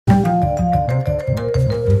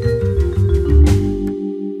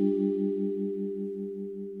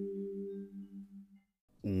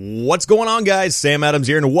What's going on, guys? Sam Adams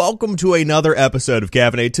here, and welcome to another episode of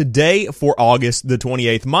Caffeinate. Today, for August the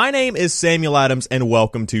 28th, my name is Samuel Adams, and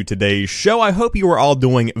welcome to today's show. I hope you are all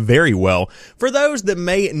doing very well. For those that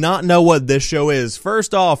may not know what this show is,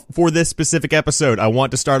 first off, for this specific episode, I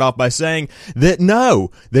want to start off by saying that no,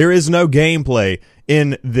 there is no gameplay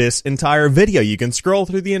in this entire video. You can scroll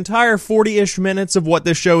through the entire 40-ish minutes of what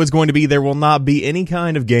this show is going to be. There will not be any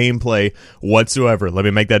kind of gameplay whatsoever. Let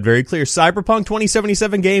me make that very clear. Cyberpunk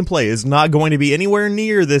 2077 gameplay is not going to be anywhere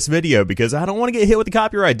near this video because I don't want to get hit with the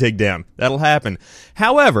copyright takedown. That'll happen.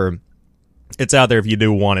 However, it's out there if you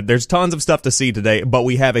do want it. There's tons of stuff to see today, but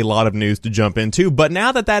we have a lot of news to jump into. But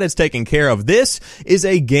now that that is taken care of, this is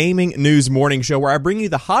a gaming news morning show where I bring you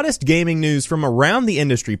the hottest gaming news from around the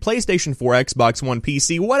industry, PlayStation 4, Xbox One,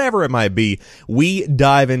 PC, whatever it might be. We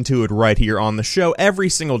dive into it right here on the show every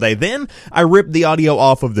single day. Then I rip the audio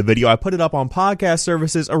off of the video. I put it up on podcast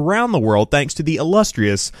services around the world thanks to the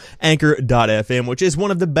illustrious Anchor.fm, which is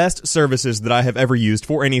one of the best services that I have ever used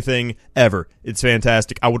for anything ever. It's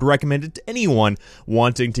fantastic. I would recommend it to anyone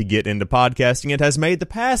wanting to get into podcasting. It has made the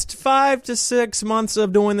past 5 to 6 months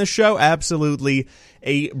of doing the show absolutely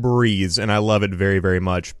a breeze, and I love it very, very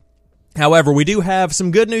much. However, we do have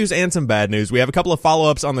some good news and some bad news. We have a couple of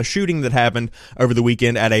follow-ups on the shooting that happened over the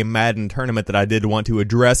weekend at a Madden tournament that I did want to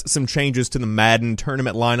address, some changes to the Madden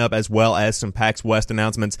tournament lineup, as well as some PAX West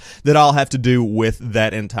announcements that all have to do with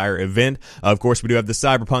that entire event. Of course, we do have the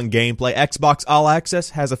Cyberpunk gameplay. Xbox All Access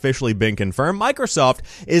has officially been confirmed. Microsoft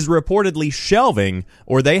is reportedly shelving,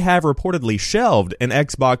 or they have reportedly shelved, an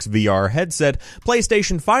Xbox VR headset.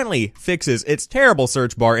 PlayStation finally fixes its terrible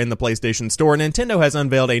search bar in the PlayStation Store. Nintendo has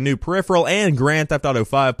unveiled a new peripheral, and Grand Theft Auto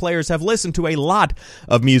 5 players have listened to a lot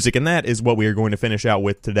of music, and that is what we are going to finish out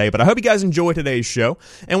with today. But I hope you guys enjoy today's show,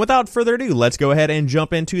 and without further ado, let's go ahead and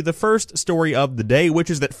jump into the first story of the day, which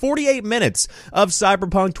is that 48 minutes of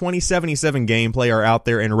Cyberpunk 2077 gameplay are out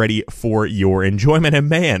there and ready for your enjoyment, and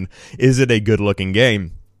man, is it a good-looking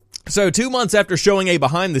game. So, 2 months after showing a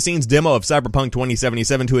behind-the-scenes demo of Cyberpunk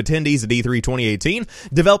 2077 to attendees at E3 2018,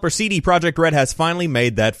 developer CD Projekt Red has finally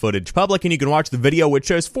made that footage public, and you can watch the video, which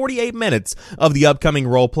shows 48 minutes of the upcoming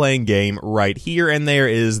role-playing game right here, and there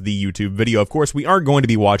is the YouTube video. Of course, we aren't going to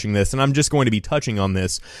be watching this, and I'm just going to be touching on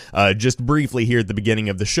this just briefly here at the beginning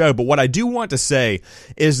of the show, but what I do want to say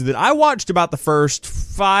is that I watched about the first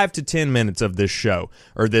 5 to 10 minutes of this show,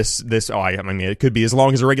 or I mean, it could be as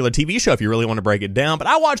long as a regular TV show if you really want to break it down, but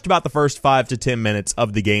I watched about the first 5 to 10 minutes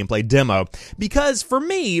of the gameplay demo, because for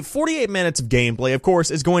me, 48 minutes of gameplay, of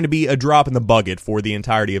course, is going to be a drop in the bucket for the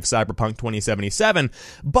entirety of Cyberpunk 2077,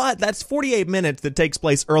 but that's 48 minutes that takes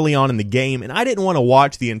place early on in the game, and I didn't want to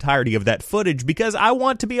watch the entirety of that footage because I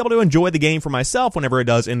want to be able to enjoy the game for myself whenever it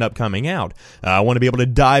does end up coming out. I want to be able to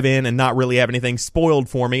dive in and not really have anything spoiled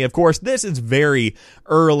for me. Of course, this is very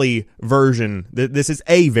early version. This is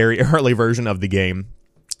a very early version of the game.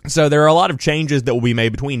 So there are a lot of changes that will be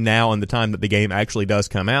made between now and the time that the game actually does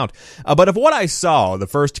come out. But of what I saw, the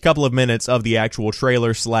first couple of minutes of the actual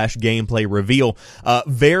trailer / gameplay reveal,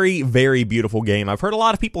 very, very beautiful game. I've heard a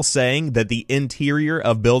lot of people saying that the interior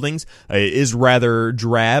of buildings is rather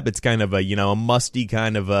drab. It's kind of a musty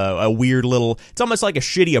kind of a weird little, it's almost like a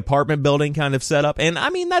shitty apartment building kind of setup. And I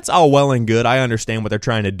mean, that's all well and good. I understand what they're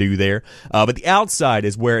trying to do there. But the outside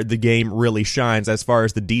is where the game really shines as far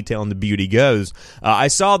as the detail and the beauty goes. I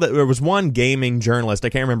saw that there was one gaming journalist, I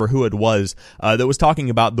can't remember who it was, that was talking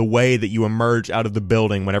about the way that you emerge out of the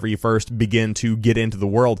building whenever you first begin to get into the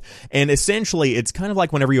world. And essentially, it's kind of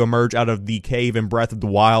like whenever you emerge out of the cave in Breath of the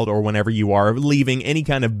Wild, or whenever you are leaving any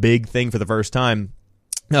kind of big thing for the first time.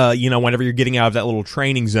 Whenever you're getting out of that little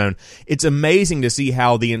training zone, it's amazing to see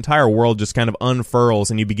how the entire world just kind of unfurls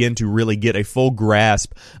and you begin to really get a full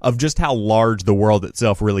grasp of just how large the world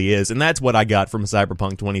itself really is. And that's what I got from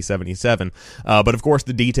Cyberpunk 2077. But of course,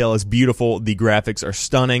 the detail is beautiful. The graphics are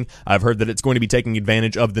stunning. I've heard that it's going to be taking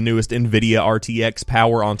advantage of the newest NVIDIA RTX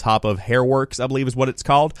power on top of Hairworks, I believe is what it's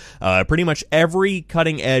called. Pretty much every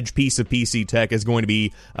cutting edge piece of PC tech is going to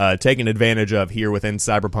be taken advantage of here within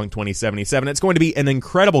Cyberpunk 2077. It's going to be an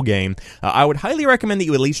incredible game. I would highly recommend that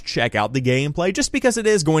you at least check out the gameplay, just because it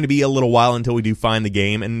is going to be a little while until we do find the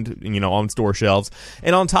game and, on store shelves.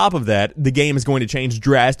 And on top of that, the game is going to change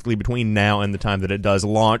drastically between now and the time that it does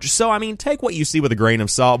launch. So, I mean, take what you see with a grain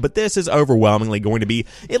of salt, but this is overwhelmingly going to be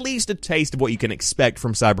at least a taste of what you can expect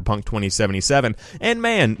from Cyberpunk 2077. And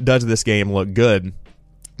man, does this game look good.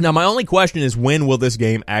 Now, my only question is, when will this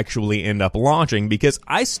game actually end up launching? Because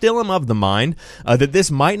I still am of the mind that this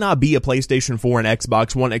might not be a PlayStation 4 and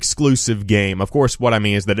Xbox One exclusive game. Of course, what I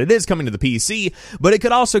mean is that it is coming to the PC, but it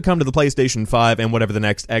could also come to the PlayStation 5 and whatever the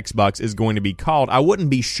next Xbox is going to be called. I wouldn't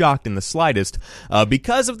be shocked in the slightest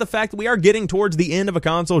because of the fact that we are getting towards the end of a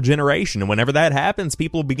console generation. And whenever that happens,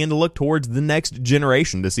 people begin to look towards the next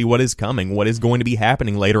generation to see what is coming, what is going to be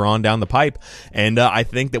happening later on down the pipe. And I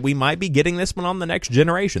think that we might be getting this one on the next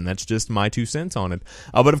generation. That's just my 2 cents on it.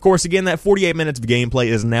 But of course, again, that 48 minutes of gameplay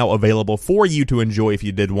is now available for you to enjoy if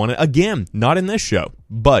you did want it. Again, not in this show,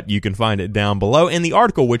 but you can find it down below in the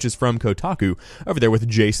article, which is from Kotaku, over there with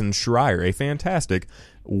Jason Schreier, a fantastic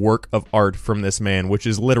work of art from this man, which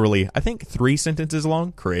is literally, I think, 3 sentences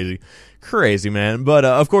long. Crazy, man. But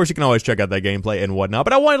of course, you can always check out that gameplay and whatnot.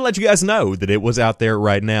 But I wanted to let you guys know that it was out there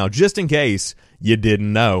right now, just in case you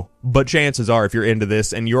didn't know. But chances are, if you're into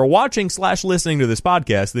this and you're watching/listening to this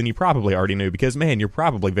podcast, then you probably already knew, because, man, you're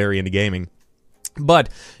probably very into gaming. But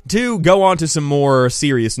to go on to some more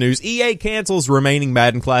serious news, EA cancels remaining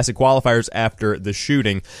Madden Classic qualifiers after the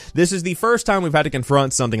shooting. This is the first time we've had to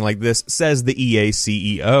confront something like this, says the EA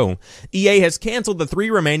CEO. EA has canceled the 3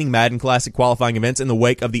 remaining Madden Classic qualifying events in the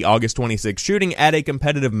wake of the August 26th shooting at a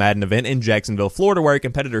competitive Madden event in Jacksonville, Florida, where a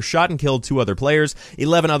competitor shot and killed 2 other players.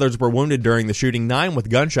 11 others were wounded during the shooting, 9 with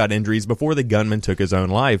gunshot injuries before the gunman took his own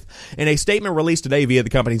life. In a statement released today via the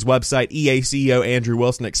company's website, EA CEO Andrew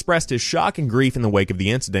Wilson expressed his shock and grief in the wake of the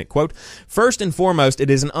incident. Quote, "First and foremost, it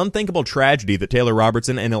is an unthinkable tragedy that Taylor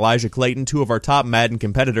Robertson and Elijah Clayton, 2 of our top Madden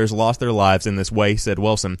competitors, lost their lives in this way," said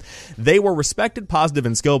Wilson. "They were respected, positive,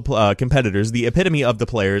 and skilled competitors, the epitome of the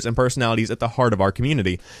players and personalities at the heart of our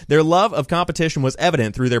community. Their love of competition was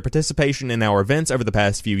evident through their participation in our events over the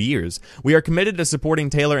past few years. We are committed to supporting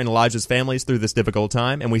Taylor and Elijah's families through this difficult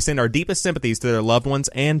time, and we send our deepest sympathies to their loved ones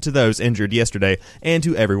and to those injured yesterday, and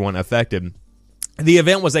to everyone affected." The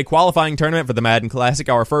event was a qualifying tournament for the Madden Classic,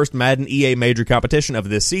 our first Madden EA major competition of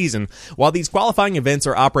this season. While these qualifying events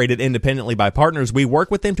are operated independently by partners, we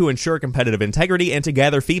work with them to ensure competitive integrity and to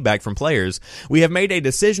gather feedback from players. We have made a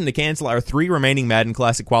decision to cancel our 3 remaining Madden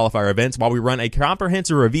Classic qualifier events while we run a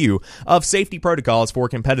comprehensive review of safety protocols for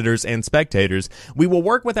competitors and spectators. We will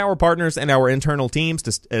work with our partners and our internal teams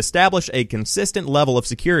to establish a consistent level of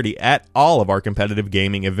security at all of our competitive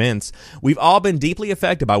gaming events. We've all been deeply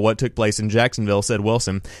affected by what took place in Jacksonville, said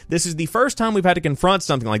Wilson. This is the first time we've had to confront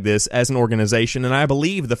something like this as an organization, and I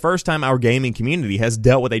believe the first time our gaming community has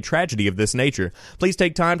dealt with a tragedy of this nature. Please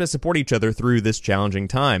take time to support each other through this challenging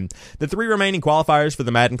time. The 3 remaining qualifiers for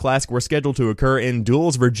the Madden Classic were scheduled to occur in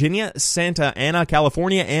Dulles, Virginia, Santa Ana,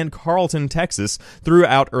 California, and Carlton, Texas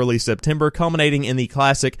throughout early September, culminating in the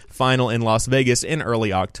Classic final in Las Vegas in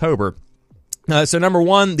early October. So number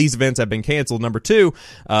 1, these events have been canceled. Number 2,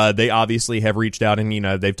 they obviously have reached out and,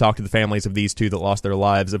 they've talked to the families of these 2 that lost their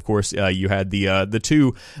lives. Of course, you had the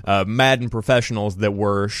 2 Madden professionals that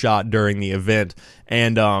were shot during the event.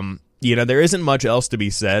 And, there isn't much else to be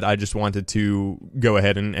said. I just wanted to go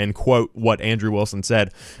ahead and quote what Andrew Wilson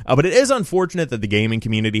said. But it is unfortunate that the gaming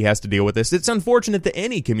community has to deal with this. It's unfortunate that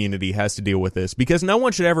any community has to deal with this, because no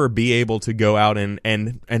one should ever be able to go out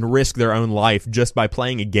and risk their own life just by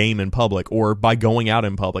playing a game in public or by going out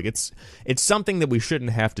in public. It's something that we shouldn't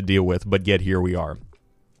have to deal with, but yet here we are.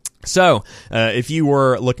 So, if you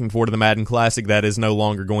were looking forward to the Madden Classic, that is no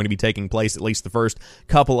longer going to be taking place, at least the first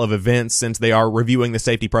couple of events, since they are reviewing the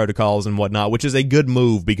safety protocols and whatnot, which is a good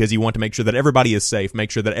move because you want to make sure that everybody is safe,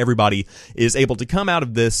 make sure that everybody is able to come out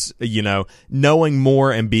of this, knowing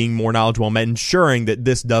more and being more knowledgeable and ensuring that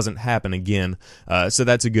this doesn't happen again. So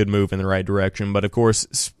that's a good move in the right direction. But of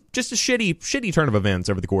course, just a shitty turn of events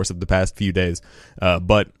over the course of the past few days.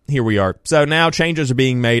 But here we are. So now changes are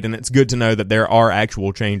being made, and it's good to know that there are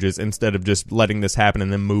actual changes instead of just letting this happen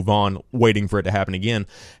and then move on, waiting for it to happen again.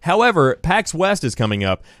 However, PAX West is coming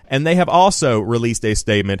up, and they have also released a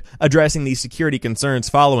statement addressing the security concerns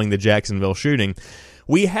following the Jacksonville shooting.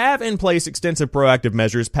 "We have in place extensive proactive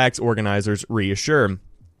measures," PAX organizers reassure.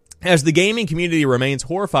 As the gaming community remains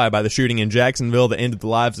horrified by the shooting in Jacksonville that ended the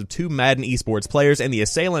lives of 2 Madden esports players and the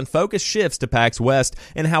assailant, focus shifts to PAX West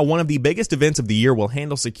and how one of the biggest events of the year will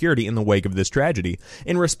handle security in the wake of this tragedy.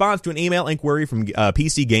 In response to an email inquiry from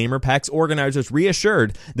PC Gamer, PAX organizers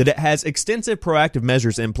reassured that it has extensive proactive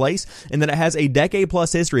measures in place and that it has a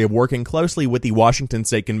decade-plus history of working closely with the Washington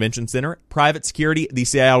State Convention Center, private security, the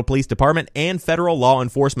Seattle Police Department, and federal law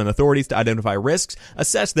enforcement authorities to identify risks,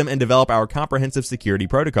 assess them, and develop our comprehensive security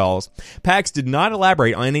protocols. PAX did not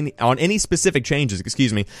elaborate on any specific changes,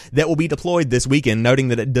 that will be deployed this weekend, noting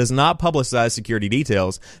that it does not publicize security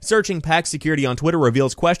details. Searching PAX security on Twitter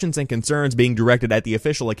reveals questions and concerns being directed at the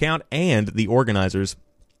official account and the organizers.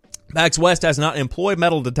 PAX West has not employed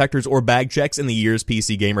metal detectors or bag checks in the years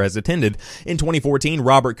PC Gamer has attended. In 2014,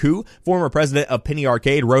 Robert Koo, former president of Penny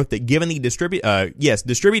Arcade, wrote that given the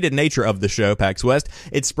distributed nature of the show, PAX West,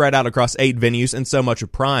 it's spread out across 8 venues, and so much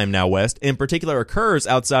of Prime, now West, in particular occurs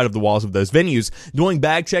outside of the walls of those venues. Doing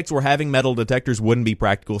bag checks or having metal detectors wouldn't be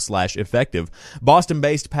practical/effective.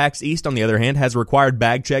 Boston-based PAX East, on the other hand, has required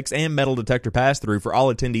bag checks and metal detector pass-through for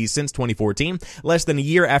all attendees since 2014, less than a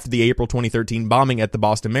year after the April 2013 bombing at the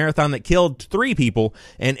Boston Marathon that killed 3 people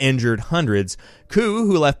and injured hundreds. Koo,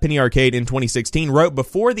 who left Penny Arcade in 2016, wrote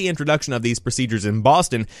before the introduction of these procedures in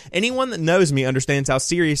Boston, "Anyone that knows me understands how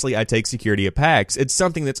seriously I take security at PAX. It's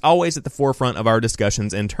something that's always at the forefront of our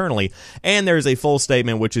discussions internally." And there's a full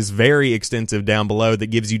statement which is very extensive down below that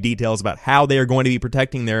gives you details about how they are going to be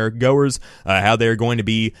protecting their goers, how they're going to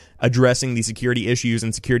be addressing the security issues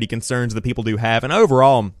and security concerns that people do have, and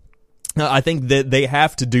overall, I think that they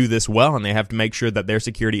have to do this well, and they have to make sure that their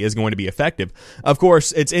security is going to be effective. Of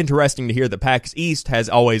course, it's interesting to hear that PAX East has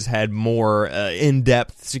always had more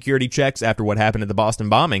in-depth security checks after what happened at the Boston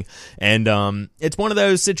bombing. And it's one of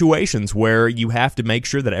those situations where you have to make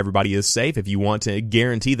sure that everybody is safe if you want to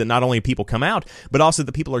guarantee that not only people come out, but also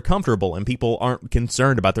that people are comfortable and people aren't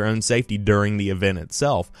concerned about their own safety during the event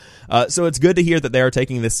itself. So it's good to hear that they are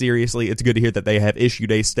taking this seriously. It's good to hear that they have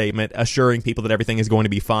issued a statement assuring people that everything is going to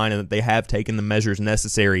be fine and that they have taken the measures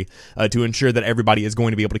necessary to ensure that everybody is going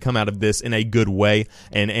to be able to come out of this in a good way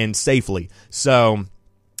and safely. So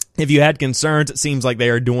if you had concerns, it seems like they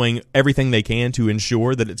are doing everything they can to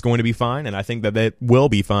ensure that it's going to be fine, and I think that it will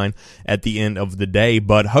be fine at the end of the day.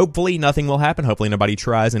 But hopefully nothing will happen. Hopefully nobody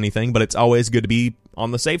tries anything, but it's always good to be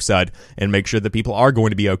on the safe side and make sure that people are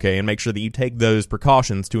going to be okay, and make sure that you take those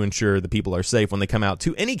precautions to ensure that people are safe when they come out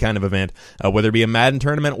to any kind of event, whether it be a Madden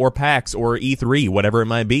tournament or PAX or E3, whatever it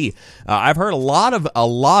might be. I've heard a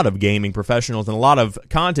lot of gaming professionals and a lot of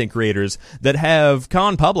content creators that have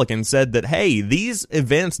gone public and said that, hey, these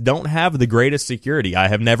events don't have the greatest security. I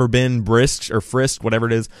have never been frisked, whatever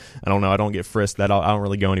it is. I don't know. I don't get frisked. I don't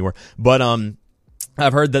really go anywhere. But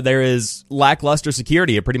I've heard that there is lackluster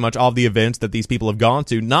security at pretty much all of the events that these people have gone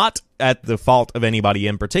to, not at the fault of anybody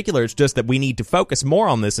in particular. It's just that we need to focus more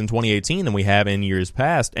on this in 2018 than we have in years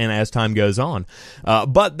past and as time goes on.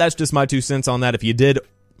 But that's just my 2 cents on that. If you did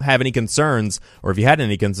have any concerns, or if you had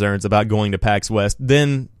any concerns about going to PAX West,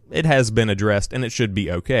 then it has been addressed, and it should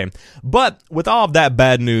be okay. But with all of that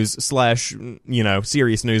bad news /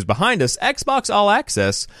 serious news behind us, Xbox All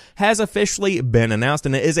Access has officially been announced,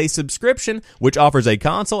 and it is a subscription which offers a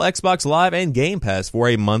console, Xbox Live, and Game Pass for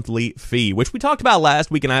a monthly fee, which we talked about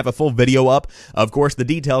last week, and I have a full video up. Of course, the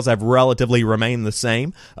details have relatively remained the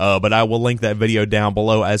same, but I will link that video down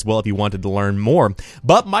below as well if you wanted to learn more.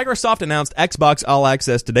 But Microsoft announced Xbox All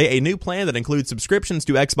Access today, a new plan that includes subscriptions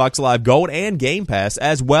to Xbox Live Gold and Game Pass,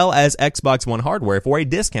 as well as Xbox One hardware for a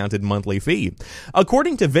discounted monthly fee.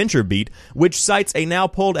 According to VentureBeat, which cites a now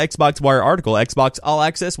pulled Xbox Wire article, Xbox All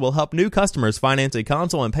Access will help new customers finance a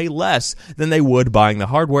console and pay less than they would buying the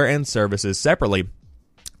hardware and services separately.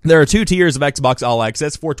 There are 2 tiers of Xbox All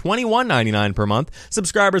Access. For $21.99 per month,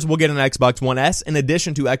 subscribers will get an Xbox One S in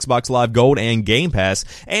addition to Xbox Live Gold and Game Pass.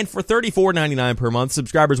 And for $34.99 per month,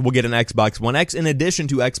 subscribers will get an Xbox One X in addition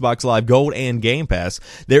to Xbox Live Gold and Game Pass.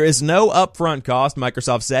 There is no upfront cost,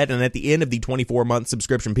 Microsoft said, and at the end of the 24-month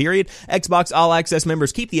subscription period, Xbox All Access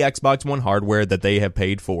members keep the Xbox One hardware that they have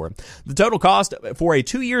paid for. The total cost for a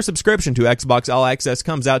 2-year subscription to Xbox All Access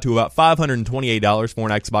comes out to about $528 for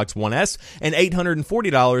an Xbox One S and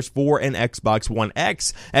 $840 for an Xbox One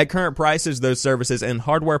X. At current prices, those services and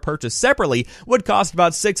hardware purchased separately would cost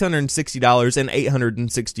about $660 and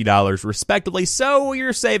 $860 respectively, so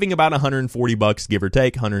you're saving about $140 give or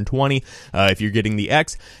take, $120 if you're getting the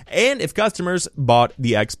X, and if customers bought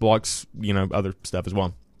the Xbox, other stuff as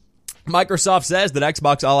well. Microsoft says that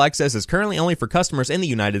Xbox All Access is currently only for customers in the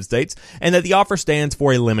United States and that the offer stands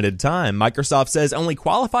for a limited time. Microsoft says only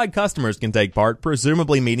qualified customers can take part,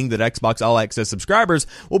 presumably meaning that Xbox All Access subscribers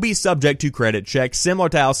will be subject to credit checks, similar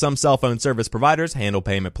to how some cell phone service providers handle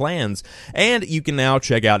payment plans. And you can now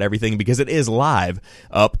check out everything because it is live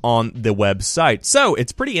up on the website. So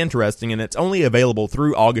it's pretty interesting, and it's only available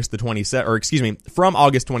through August the 27th, from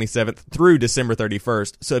August 27th through December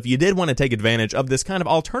 31st. So if you did want to take advantage of this kind of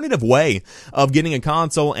alternative way of getting a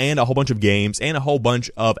console and a whole bunch of games and a whole bunch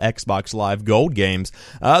of Xbox Live Gold games,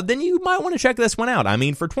 then you might want to check this one out. I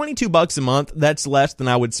mean, for $22 a month, that's less than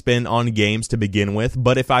I would spend on games to begin with,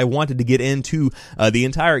 but if I wanted to get into the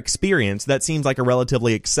entire experience, that seems like a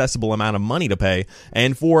relatively accessible amount of money to pay.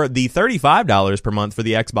 And for the $35 per month for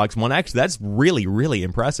the Xbox One X, that's really, really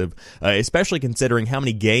impressive, especially considering how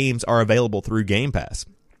many games are available through Game Pass.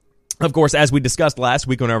 Of course, as we discussed last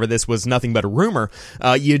week whenever this was nothing but a rumor,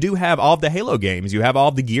 you do have all of the Halo games, you have all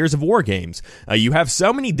of the Gears of War games, you have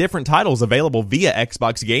so many different titles available via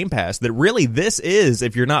Xbox Game Pass that really this is,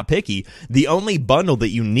 if you're not picky, the only bundle that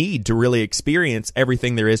you need to really experience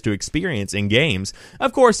everything there is to experience in games.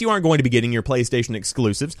 Of course, you aren't going to be getting your PlayStation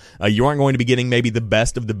exclusives, you aren't going to be getting maybe the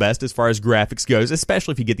best of the best as far as graphics goes,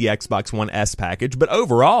 especially if you get the Xbox One S package, but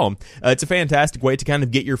overall, it's a fantastic way to kind of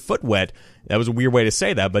get your foot wet. That was a weird way to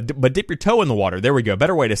say that, but dip your toe in the water. There we go.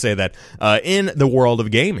 Better way to say that in the world of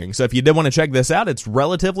gaming. So if you did want to check this out, it's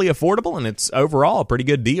relatively affordable and it's overall a pretty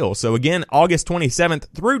good deal. So again, August 27th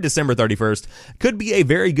through December 31st could be a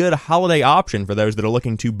very good holiday option for those that are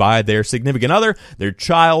looking to buy their significant other, their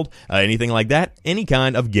child, anything like that, any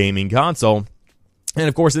kind of gaming console. And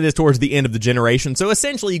of course, it is towards the end of the generation, so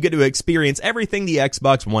essentially you get to experience everything the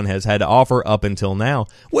Xbox One has had to offer up until now,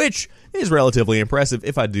 which is relatively impressive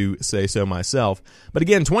if I do say so myself. But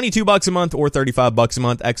again, $22 a month or $35 a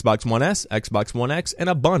month, Xbox One S, Xbox One X, and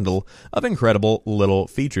a bundle of incredible little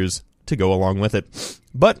features to go along with it.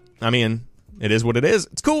 But, I mean, it is what it is.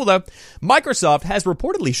 It's cool, though. Microsoft has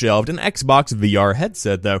reportedly shelved an Xbox VR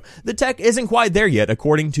headset, though. The tech isn't quite there yet,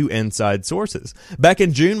 according to inside sources. Back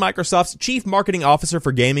in June, Microsoft's chief marketing officer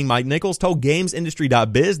for gaming, Mike Nichols, told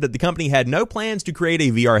GamesIndustry.biz that the company had no plans to create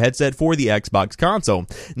a VR headset for the Xbox console.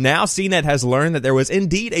 Now, CNET has learned that there was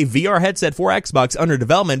indeed a VR headset for Xbox under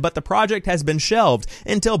development, but the project has been shelved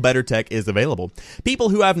until better tech is available. People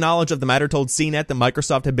who have knowledge of the matter told CNET that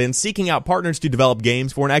Microsoft had been seeking out partners to develop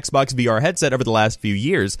games for an Xbox VR headset over the last few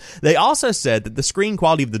years. They also said that the screen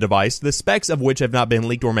quality of the device, the specs of which have not been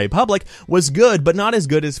leaked or made public, was good, but not as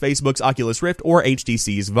good as Facebook's Oculus Rift or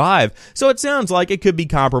HTC's Vive. So it sounds like it could be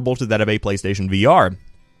comparable to that of a PlayStation VR.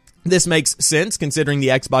 This makes sense considering the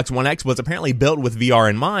Xbox One X was apparently built with VR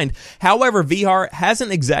in mind. However, VR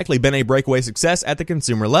hasn't exactly been a breakaway success at the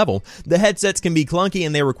consumer level. The headsets can be clunky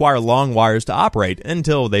and they require long wires to operate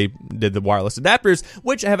until they did the wireless adapters,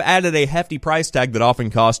 which have added a hefty price tag that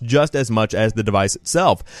often costs just as much as the device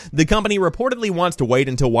itself. The company reportedly wants to wait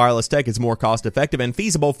until wireless tech is more cost effective and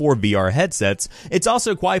feasible for VR headsets. It's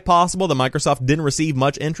also quite possible that Microsoft didn't receive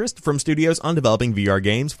much interest from studios on developing VR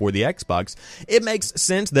games for the Xbox. It makes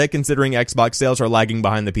sense that considering Xbox sales are lagging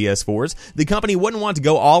behind the PS4s, the company wouldn't want to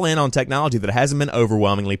go all in on technology that hasn't been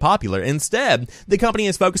overwhelmingly popular. Instead, the company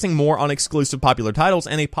is focusing more on exclusive popular titles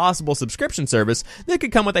and a possible subscription service that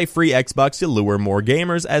could come with a free Xbox to lure more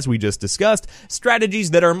gamers, as we just discussed,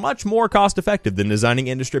 strategies that are much more cost-effective than designing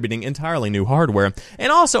and distributing entirely new hardware.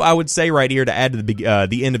 And also, I would say right here to add to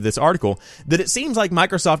the end of this article, that it seems like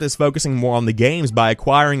Microsoft is focusing more on the games by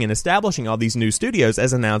acquiring and establishing all these new studios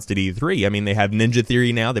as announced at E3. I mean, they have Ninja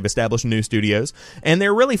Theory now, they've established new studios, and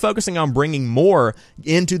they're really focusing on bringing more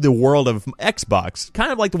into the world of Xbox,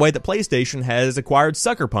 kind of like the way that PlayStation has acquired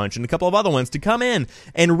Sucker Punch and a couple of other ones to come in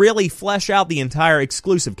and really flesh out the entire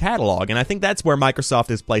exclusive catalog, and I think that's where Microsoft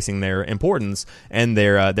is placing their importance and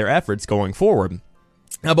their efforts going forward.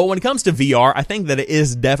 But when it comes to VR, I think that it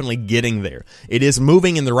is definitely getting there. It is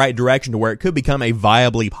moving in the right direction to where it could become a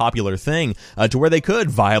viably popular thing, to where they could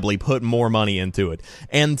viably put more money into it.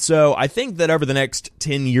 And so I think that over the next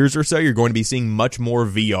 10 years or so, you're going to be seeing much more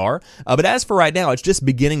VR. But as for right now, it's just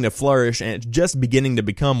beginning to flourish, and it's just beginning to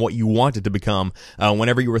become what you want it to become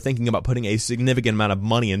whenever you were thinking about putting a significant amount of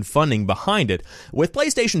money and funding behind it. With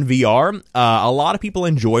PlayStation VR, a lot of people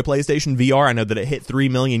enjoy PlayStation VR. I know that it hit 3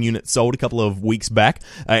 million units sold a couple of weeks back.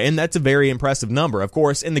 And that's a very impressive number. Of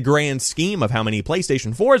course, in the grand scheme of how many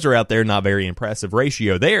PlayStation 4s are out there, not very impressive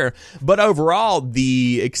ratio there. But overall,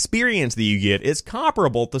 the experience that you get is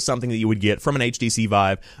comparable to something that you would get from an HTC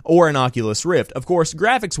Vive or an Oculus Rift. Of course,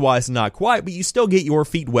 graphics-wise, not quite, but you still get your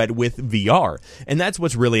feet wet with VR. And that's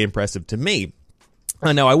what's really impressive to me.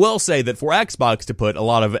 Now, I will say that for Xbox to put a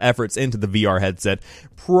lot of efforts into the VR headset,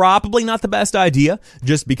 probably not the best idea,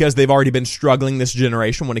 just because they've already been struggling this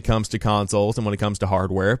generation when it comes to consoles and when it comes to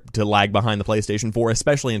hardware, to lag behind the PlayStation 4,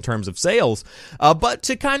 especially in terms of sales, but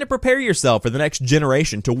to kind of prepare yourself for the next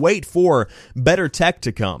generation, to wait for better tech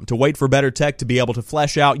to come, to wait for better tech to be able to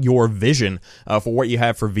flesh out your vision for what you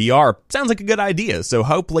have for VR. Sounds like a good idea, so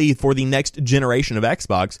hopefully for the next generation of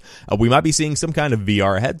Xbox, we might be seeing some kind of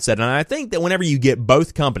VR headset, and I think that whenever you get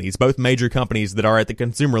both companies, both major companies that are at the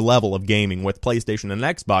consumer level of gaming with PlayStation and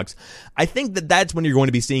Xbox, I think that that's when you're going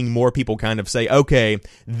to be seeing more people kind of say, okay,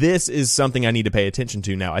 this is something I need to pay attention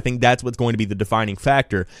to now. I think that's what's going to be the defining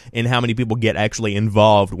factor in how many people get actually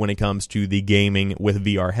involved when it comes to the gaming with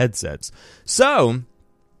VR headsets. So,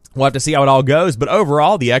 We'll have to see how it all goes, but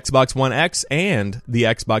overall, the Xbox One X and the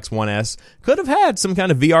Xbox One S could have had some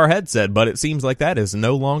kind of VR headset, but it seems like that is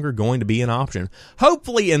no longer going to be an option.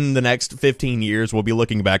 Hopefully, in the next 15 years, we'll be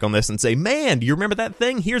looking back on this and say, man, do you remember that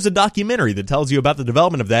thing? Here's a documentary that tells you about the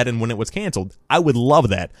development of that and when it was canceled. I would love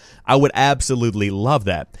that. I would absolutely love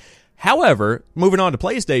that. However, moving on to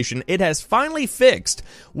PlayStation, it has finally fixed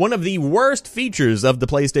one of the worst features of the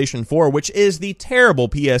PlayStation 4, which is the terrible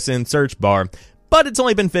PSN search bar. But it's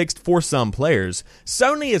only been fixed for some players.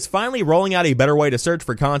 Sony is finally rolling out a better way to search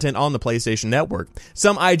for content on the PlayStation Network.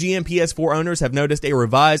 Some IGN PS4 owners have noticed a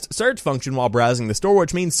revised search function while browsing the store,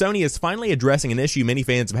 which means Sony is finally addressing an issue many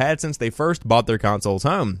fans have had since they first bought their consoles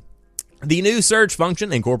home. The new search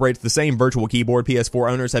function incorporates the same virtual keyboard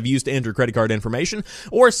PS4 owners have used to enter credit card information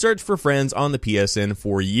or search for friends on the PSN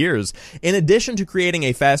for years. In addition to creating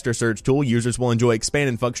a faster search tool, users will enjoy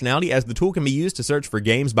expanded functionality as the tool can be used to search for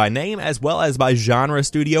games by name as well as by genre,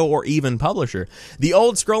 studio, or even publisher. The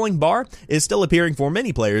old scrolling bar is still appearing for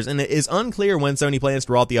many players, and it is unclear when Sony plans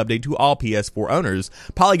to roll out the update to all PS4 owners.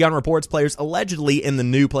 Polygon reports players allegedly in the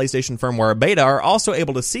new PlayStation firmware beta are also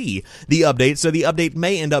able to see the update, so the update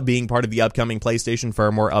may end up being part of the upcoming PlayStation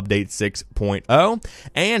firmware update 6.0,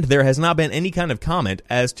 and there has not been any kind of comment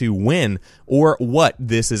as to when or what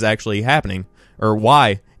this is actually happening, or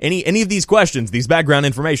why. Any of these questions, these background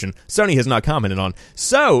information, Sony has not commented on.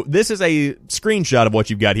 So, this is a screenshot of what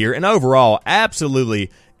you've got here, and overall,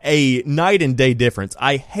 absolutely a night and day difference.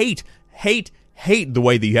 I hate the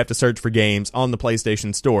way that you have to search for games on the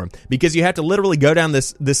PlayStation Store, because you have to literally go down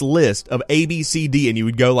this list of A, B, C, D, and you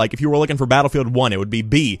would go, like, if you were looking for Battlefield 1, it would be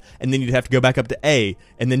B, and then you'd have to go back up to A,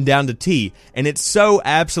 and then down to T, and it's so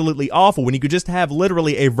absolutely awful when you could just have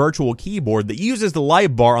literally a virtual keyboard that uses the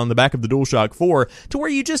light bar on the back of the DualShock 4 to where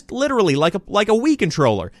you just literally, like a Wii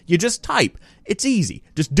controller, you just type. It's easy.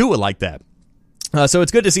 Just do it like that. So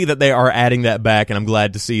it's good to see that they are adding that back, and I'm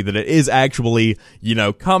glad to see that it is actually,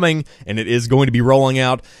 coming, and it is going to be rolling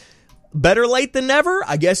out. Better late than never.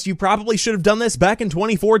 I guess you probably should have done this back in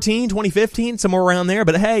 2014, 2015, somewhere around there,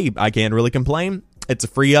 but hey, I can't really complain. It's a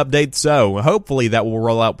free update, so hopefully that will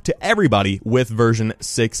roll out to everybody with version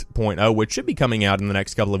 6.0, which should be coming out in the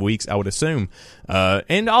next couple of weeks, I would assume.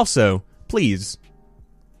 And also, please,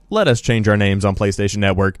 let us change our names on PlayStation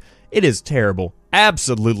Network. It is terrible.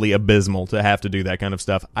 Absolutely abysmal to have to do that kind of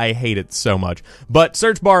stuff. I hate it so much. But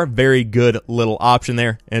search bar, very good little option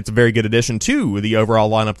there, and it's a very good addition to the overall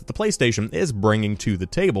lineup that the PlayStation is bringing to the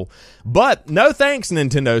table. But no thanks,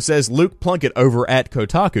 Nintendo, says Luke Plunkett over at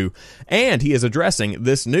Kotaku, and he is addressing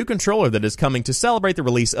this new controller that is coming to celebrate the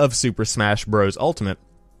release of Super Smash Bros. Ultimate.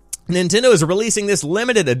 Nintendo is releasing this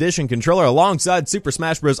limited edition controller alongside Super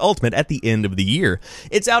Smash Bros. Ultimate at the end of the year.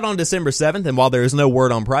 It's out on December 7th, and while there is no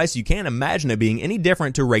word on price, you can't imagine it being any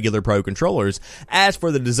different to regular Pro controllers. As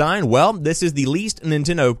for the design, well, this is the least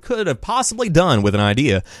Nintendo could have possibly done with an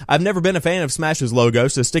idea. I've never been a fan of Smash's logo,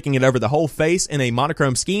 so sticking it over the whole face in a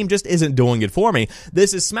monochrome scheme just isn't doing it for me.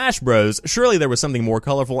 This is Smash Bros. Surely there was something more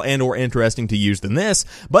colorful and or interesting to use than this,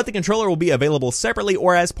 but the controller will be available separately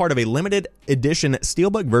or as part of a limited edition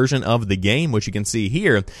steelbook version of the game, which you can see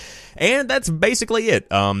here. And that's basically it.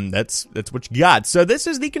 That's what you got. So this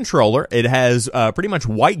is the controller. It has pretty much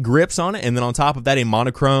white grips on it, and then on top of that, a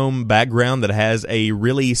monochrome background that has a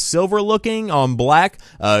really silver-looking on black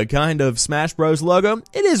kind of Smash Bros. Logo.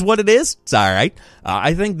 It is what it is. It's all right.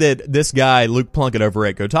 I think that this guy, Luke Plunkett over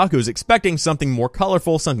at Kotaku, is expecting something more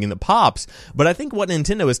colorful, something that pops, but I think what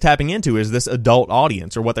Nintendo is tapping into is this adult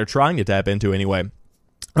audience, or what they're trying to tap into anyway.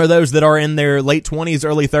 Are those that are in their late 20s,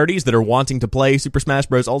 early 30s that are wanting to play Super Smash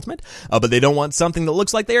Bros. Ultimate, but they don't want something that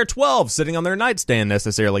looks like they are 12 sitting on their nightstand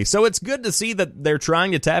necessarily. So it's good to see that they're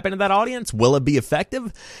trying to tap into that audience. Will it be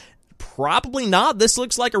effective? Probably not. This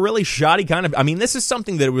looks like a really shoddy kind of... I mean, this is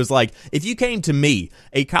something that it was like, if you came to me,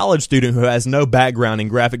 a college student who has no background in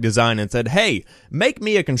graphic design, and said, hey, make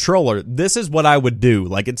me a controller, this is what I would do.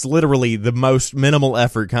 Like, it's literally the most minimal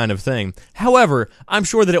effort kind of thing. However, I'm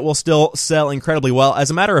sure that it will still sell incredibly well. As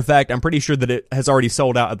a matter of fact, I'm pretty sure that it has already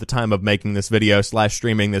sold out at the time of making this video /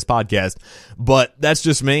 streaming this podcast. But that's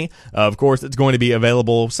just me. Of course, it's going to be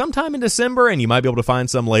available sometime in December, and you might be able to find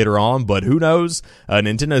some later on, but who knows?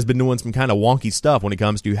 Nintendo's been doing some kind of wonky stuff when it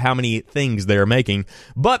comes to how many things they're making,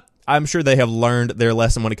 but I'm sure they have learned their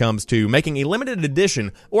lesson when it comes to making a limited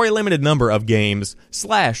edition or a limited number of games /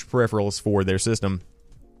 peripherals for their system.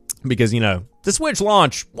 Because, the Switch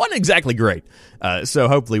launch wasn't exactly great. So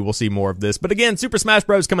hopefully we'll see more of this. But again, Super Smash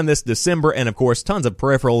Bros. Coming this December, and of course, tons of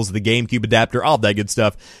peripherals, the GameCube adapter, all of that good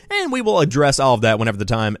stuff. And we will address all of that whenever the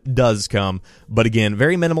time does come. But again,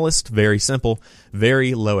 very minimalist, very simple,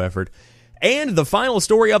 very low effort. And the final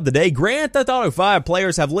story of the day, Grand Theft Auto 5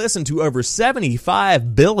 players have listened to over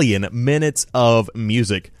 75 billion minutes of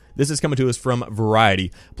music. This is coming to us from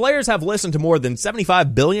Variety. Players have listened to more than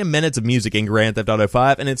 75 billion minutes of music in Grand Theft Auto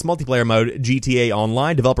 5 and its multiplayer mode, GTA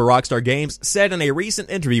Online, developer Rockstar Games said in a recent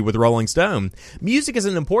interview with Rolling Stone. Music is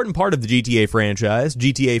an important part of the GTA franchise.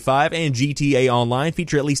 GTA 5 and GTA Online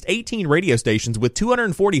feature at least 18 radio stations with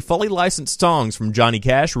 240 fully licensed songs from Johnny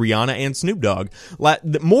Cash, Rihanna, and Snoop Dogg.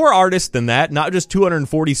 More artists than that, not just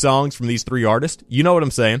 240 songs from these three artists. You know what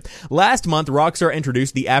I'm saying. Last month, Rockstar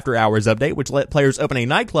introduced the After Hours update, which let players open a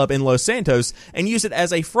nightclub in Los Santos and use it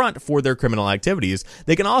as a front for their criminal activities.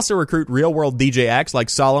 They can also recruit real-world DJ acts like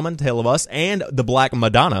Solomon, Tale of Us, and the Black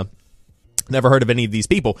Madonna. Never heard of any of these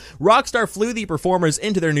people. Rockstar flew the performers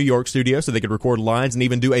into their New York studio so they could record lines and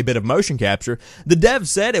even do a bit of motion capture. The dev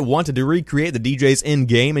said it wanted to recreate the DJs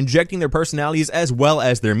in-game, injecting their personalities as well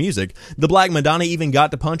as their music. The Black Madonna even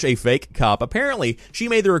got to punch a fake cop. Apparently, she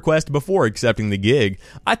made the request before accepting the gig.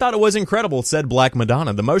 I thought it was incredible, said Black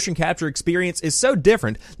Madonna. The motion capture experience is so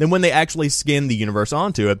different than when they actually skin the universe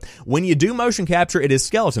onto it. When you do motion capture, it is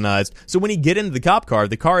skeletonized, so when you get into the cop car,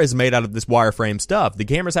 the car is made out of this wireframe stuff. The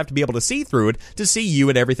cameras have to be able to see through it to see you,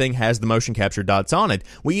 and everything has the motion capture dots on it.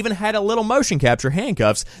 We even had a little motion capture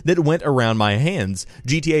handcuffs that went around my hands.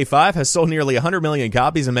 GTA 5 has sold nearly 100 million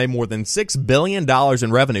copies and made more than $6 billion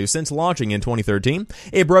in revenue since launching in 2013.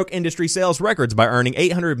 It broke industry sales records by earning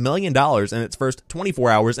 $800 million in its first 24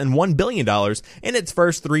 hours and $1 billion in its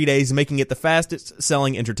first 3 days, making it the fastest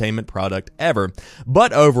selling entertainment product ever.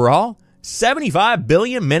 But overall, 75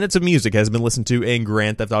 billion minutes of music has been listened to in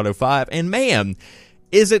Grand Theft Auto 5, and man,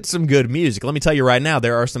 is it some good music. Let me tell you right now,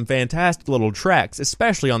 there are some fantastic little tracks,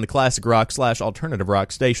 especially on the classic rock / alternative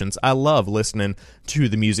rock stations. I love listening to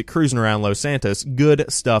the music, cruising around Los Santos.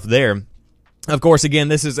 Good stuff there. Of course, again,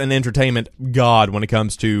 this is an entertainment god when it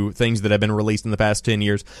comes to things that have been released in the past 10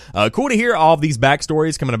 years. Cool to hear all of these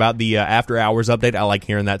backstories coming about the After Hours update. I like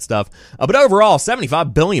hearing that stuff. But overall,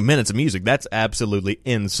 75 billion minutes of music. That's absolutely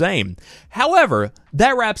insane. However,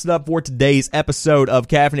 that wraps it up for today's episode of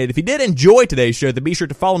Caffeinate. If you did enjoy today's show, then be sure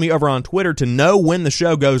to follow me over on Twitter to know when the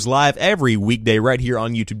show goes live every weekday right here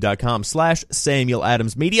on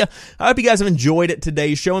youtube.com/SamuelAdamsMedia. I hope you guys have enjoyed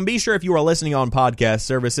today's show, and be sure if you are listening on podcast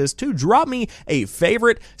services to drop me a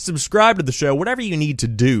favorite, subscribe to the show, whatever you need to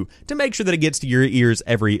do to make sure that it gets to your ears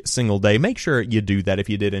every single day. Make sure you do that if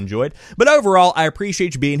you did enjoy it. But overall, I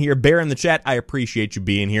appreciate you being here. Bear in the chat, I appreciate you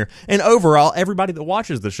being here. And overall, everybody that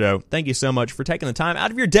watches the show, thank you so much for taking the time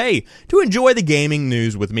out of your day to enjoy the gaming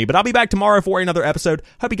news with me. But I'll be back tomorrow for another episode.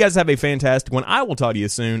 Hope you guys have a fantastic one. I will talk to you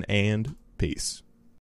soon, and peace.